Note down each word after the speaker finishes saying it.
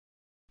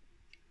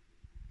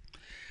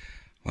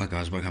Well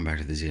guys, welcome back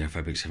to the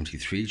Toshiba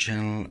P850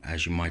 channel.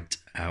 As you might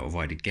have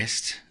already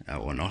guessed,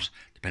 or not,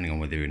 depending on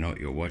whether or not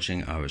you're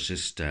watching, I was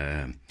just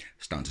starting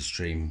to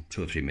stream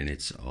 2 or 3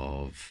 minutes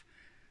of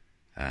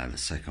the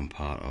second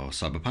part of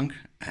Cyberpunk,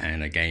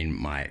 and again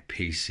my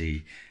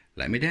PC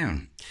let me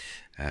down.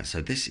 So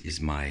this is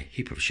my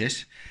heap of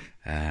shit,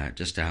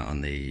 just out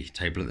on the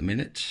table at the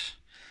minute.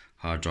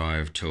 Hard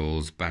drive,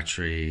 tools,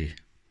 battery,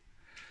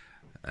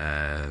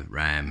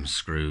 RAM,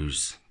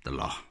 screws, the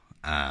lot.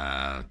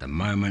 The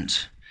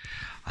moment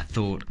I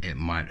thought it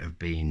might have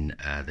been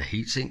the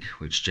heatsink,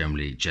 which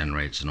generally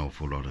generates an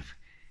awful lot of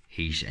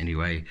heat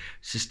anyway.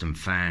 System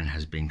fan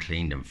has been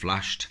cleaned and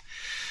flushed.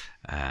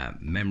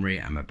 Memory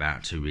I'm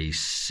about to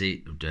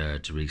resync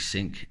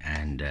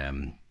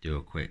and do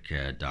a quick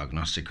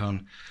diagnostic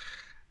on.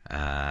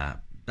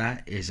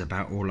 That is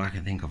about all I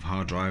can think of.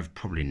 Hard drive,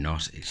 probably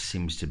not. It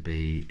seems to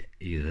be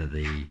either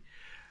the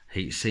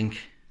heatsink,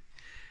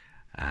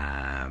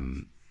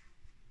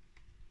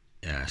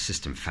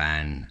 system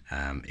fan.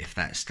 If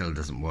that still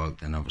doesn't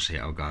work, then obviously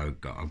I've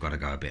got to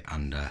go a bit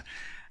under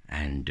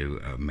and do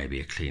maybe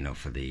a clean up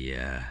for the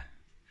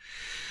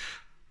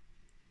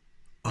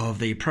of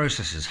the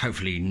processors.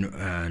 Hopefully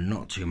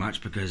not too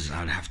much, because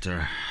I'd have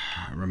to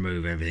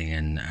remove everything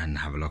and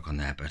have a look on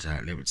there, but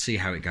let's see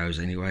how it goes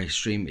anyway.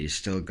 Stream is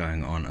still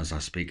going on as I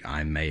speak.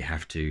 I may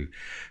have to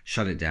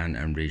shut it down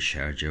and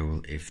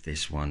reschedule if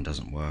this one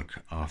doesn't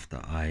work after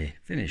I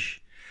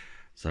finish.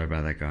 Sorry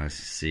about that guys,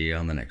 see you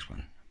on the next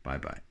one. Bye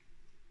bye.